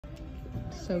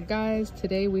So guys,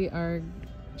 today we are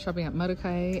shopping at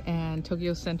Marukai and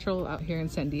Tokyo Central out here in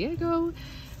San Diego.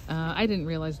 I didn't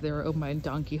realize they were owned by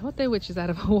Don Quijote, which is out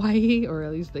of Hawaii, or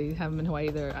at least they have them in Hawaii.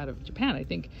 They're out of Japan, I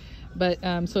think. But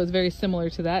so it's very similar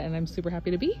to that, and I'm super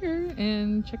happy to be here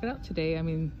and check it out today. I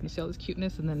mean, you see all this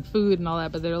cuteness and then food and all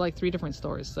that, but there are like 3 different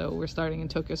stores. So we're starting in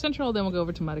Tokyo Central, then we'll go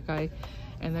over to Marukai,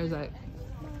 and there's that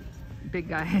big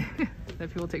guy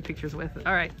that people take pictures with.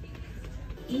 All right.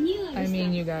 I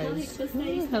mean, you guys.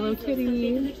 Ooh, Hello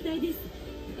Kitty.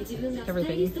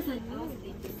 Everything. Good.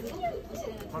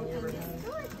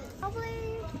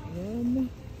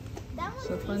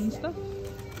 So fun stuff.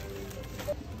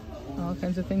 All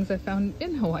kinds of things I found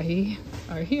in Hawaii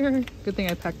are here. Good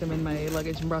thing I packed them in my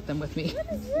luggage and brought them with me.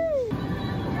 What is this?